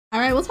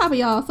right, what's poppin',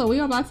 y'all? So we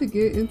are about to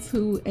get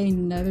into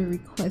another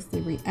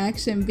requested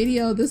reaction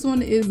video. This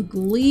one is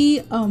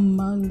Glee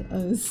Among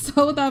Us.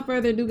 So without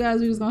further ado, guys,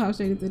 we're just gonna hop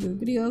straight into this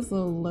video.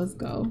 So let's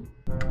go.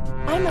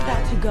 I'm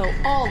about to go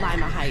all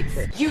Lima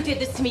Heights. You did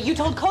this to me. You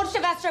told Coach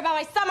Sylvester about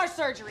my summer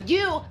surgery.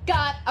 You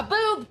got a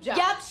boob job.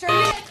 Yep, sure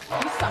did.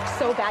 You suck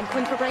so bad,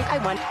 Quinn, for break.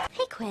 I won.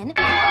 Hey, Quinn.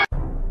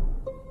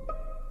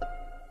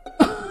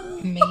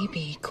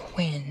 Maybe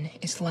Quinn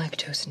is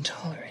lactose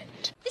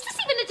intolerant. Is this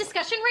even a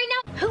discussion right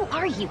now? Who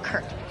are you,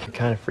 Kurt? You're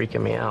kind of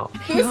freaking me out.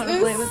 You want to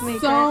play with me,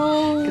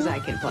 Kurt? Because I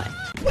can play.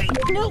 Wait,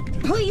 no,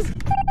 please.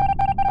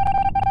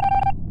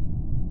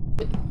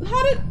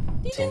 How did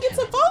you didn't get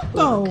to vote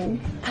though?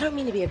 I don't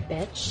mean to be a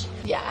bitch.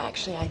 Yeah,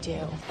 actually, I do.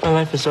 My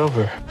life is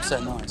over. What's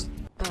that noise?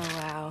 Oh,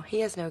 wow.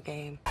 He has no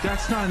game.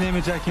 That's not an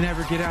image I can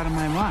ever get out of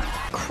my mind.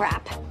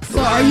 Crap.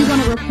 So are you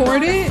gonna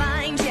report it?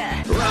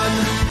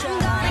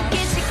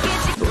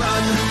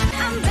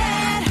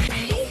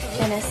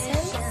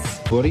 Innocence?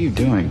 What are you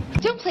doing?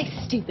 Don't play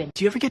stupid.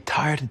 Do you ever get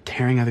tired of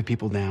tearing other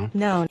people down?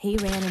 No, he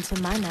ran into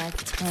my mug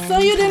 10 So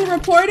you didn't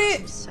report it?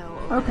 times. So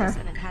Okay.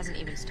 and it hasn't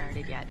even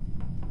started yet.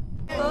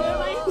 Did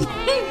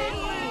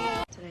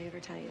I ever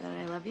tell you that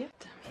I love you?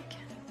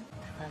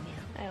 I love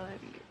you. I love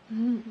you.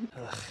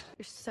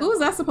 You're so Who is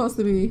that supposed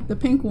to be? The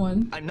pink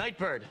one. I'm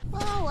Nightbird.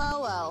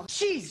 Whoa.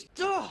 Jeez,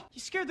 ugh, you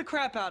scared the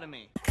crap out of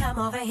me. Come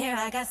over here,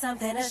 I got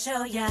something to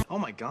show ya. Oh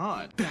my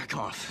god. Back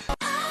off.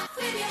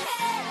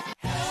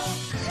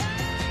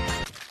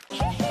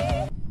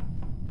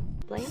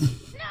 Blame?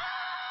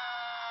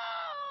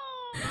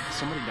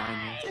 Somebody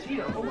died in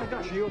here. Oh my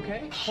gosh, are you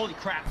okay? Holy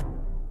crap.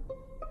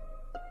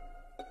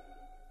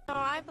 Oh,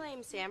 I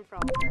blame Sam for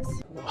all of this.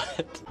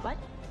 What? What?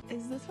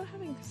 Is this what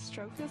having a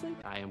stroke feels like?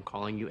 I am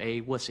calling you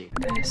a wussy.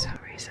 That is so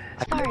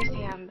racist. Sorry,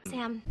 Sam.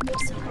 Sam, I'm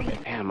sorry.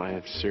 Damn, I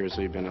have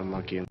seriously been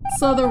unlucky.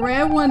 So the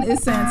red one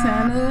is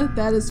Santana.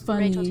 That is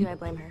Rachel, too, funny. I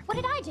blame her. What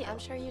did I do? I'm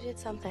sure you did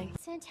something.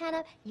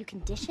 Santana, you can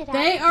dish it out.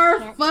 They but you are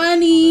can't Voting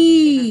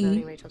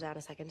funny. Rachel down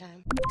a second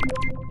time.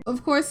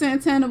 Of course,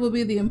 Santana will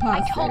be the I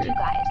told you imposter.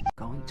 guys.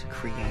 Going to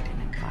create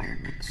an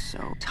environment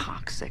so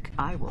toxic,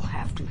 I will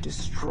have to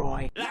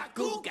destroy.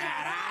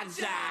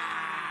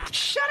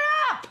 Shut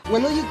up!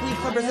 When will you Glee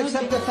Clubbers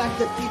accept the fact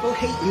that people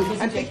hate you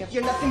and think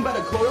you're nothing but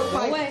a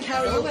glorified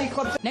karaoke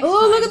club?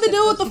 Oh, look at the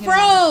dude with the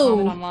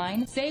fro.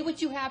 Online, say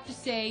what you have to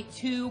say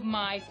to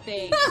my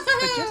face.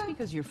 But just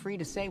because you're free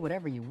to say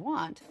whatever you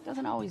want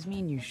doesn't always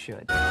mean you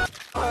should.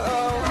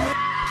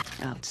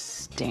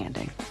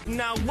 Outstanding.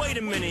 Now wait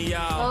a minute,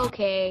 y'all.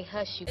 Okay,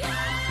 hush you.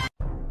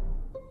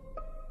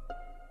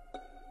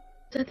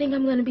 I think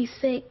I'm gonna be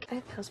sick. I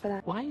have pills for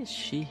that. Why is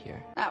she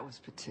here? That was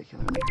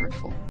particularly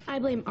hurtful. I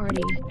blame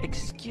Artie.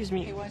 Excuse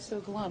me. Why so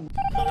glum?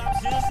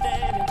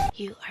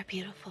 You are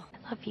beautiful.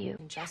 I love you.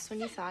 And just when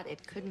you thought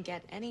it couldn't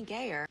get any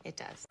gayer, it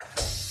does.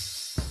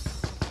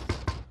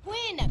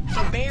 Quinn!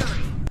 So Barry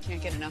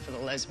can't get enough of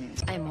the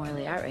lesbians. I'm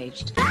morally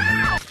outraged.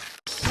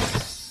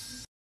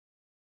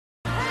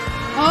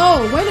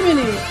 Oh, wait a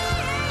minute.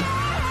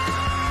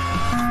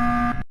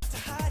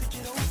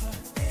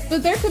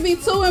 But there could be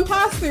two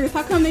imposters.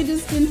 How come they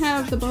just didn't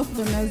have the both of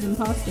them as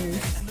imposters?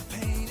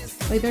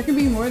 Like there could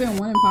be more than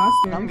one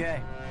imposter. I'm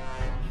gay.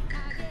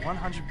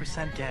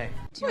 100% gay.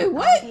 Wait,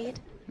 what?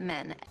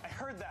 Men. I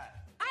heard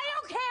that. I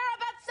don't care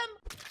about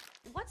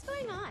some... What's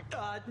going on?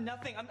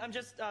 Nothing. I'm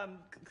just,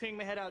 clearing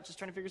my head out, just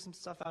trying to figure some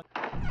stuff out.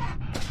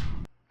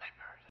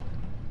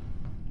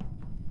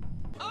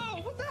 Oh,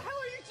 what the hell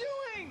are you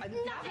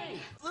doing? Nothing.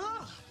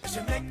 Ugh.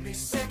 You make me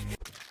sick.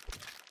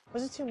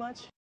 Was it too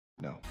much?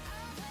 No.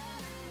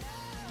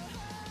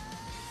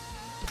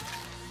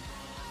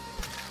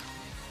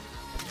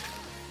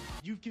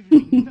 You've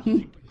given me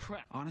nothing but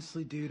crap.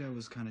 Honestly, dude, I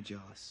was kind of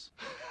jealous.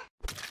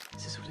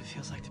 Is this what it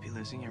feels like to be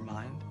losing your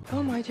mind?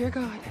 Oh my dear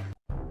God.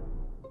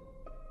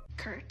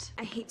 Kurt,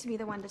 I hate to be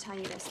the one to tell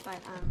you this, but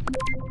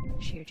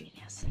Sheer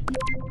genius.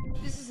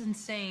 This is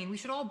insane. We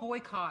should all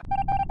boycott.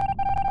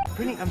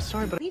 Brittany, I'm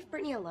sorry, but Leave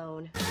Brittany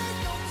alone.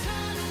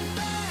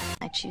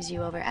 I choose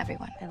you over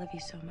everyone. I love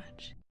you so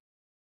much.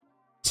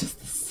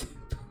 Just a simp.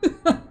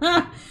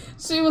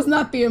 She was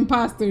not the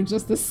imposter,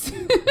 just a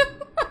simp.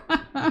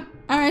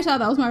 Alright, y'all,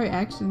 that was my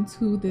reaction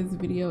to this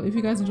video. If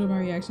you guys enjoyed my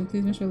reaction,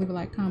 please make sure to leave a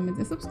like, comment,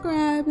 and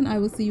subscribe, and I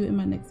will see you in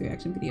my next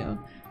reaction video.